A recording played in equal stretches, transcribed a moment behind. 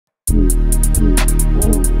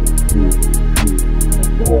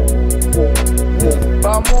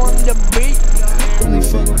I'm on the beat.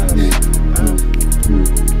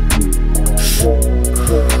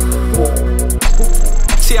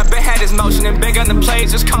 See, I been had this motion and been on the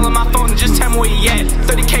plays. Just calling my phone and just tell me where he at.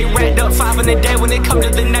 30K racked up, 5 in a day when it come to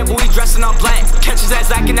the night when we dressing all black. Catch his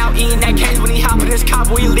ass lacking out, eating that cage when he hop in his cop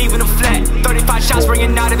when he leaving him flat. 35 shots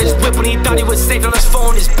ringing out of his whip when he thought he was safe on his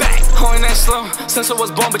phone, his back. Holding that slow, since I was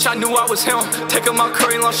born, but y'all knew I was him. Taking my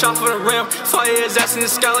curry and long shot for the rim. Fire his ass in the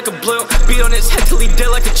sky like a blimp. Beat on his head till he dead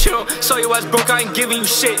like a chimp. So your ass broke, I ain't giving you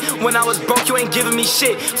shit. When I was broke, you ain't giving me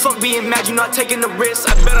shit. Fuck being mad, you not taking the risk.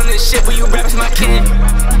 I bet on this shit, but you rappers my kin.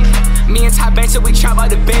 Me and TyBank said we try by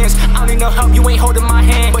the bands. I don't need no help, you ain't holding my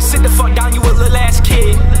hand. But sit the fuck down, you a little ass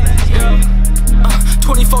kid.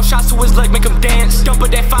 24 shots to his leg, make him dance. Dump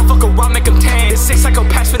at that 5, fuck around, make him tan. The 6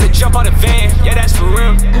 psychopaths finna jump out the van. Yeah, that's for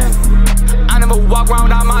real. I never walk around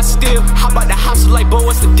without my steel. Hop out the house like, boy,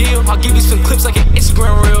 what's the deal? I'll give you some clips like an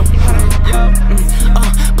Instagram reel.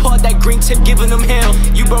 Pull out that green tip, giving them hell.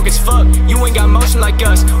 You broke as fuck, you ain't got motion like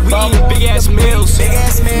us. We eatin' big ass meals. Big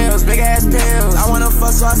ass meals, big ass pills. I wanna fuck,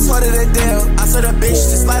 so I told her the deal. I saw the bitch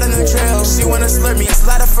just slide on the trail. She wanna slurp me and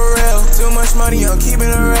slide her for real. Too much money, I'm keeping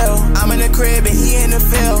it real. I'm in the crib and he in the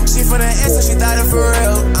field. She from the S, so she thought it for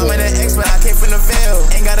real. I'm in the X, but I came from the field.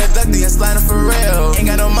 Ain't got a duck, and sliding for real. Ain't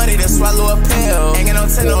got no money to swallow a pill. Ain't got no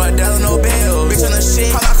 $10 or $1, no bill. Bitch on the shit,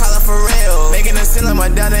 call her for real. Making a sin like my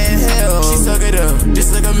daughter in hell. She suck it up, just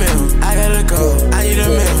like a meal. I gotta go, I need a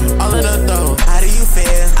meal. All in the throw, how do you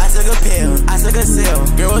feel? I took a pill, I took a seal.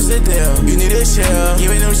 Girl, what's the deal? You need a chill,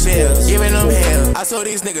 giving them chills, giving them hell. I told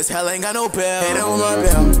these niggas hell ain't got no bill. Hit them with my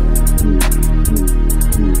bill.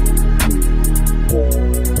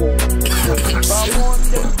 I'm on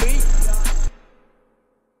the beat.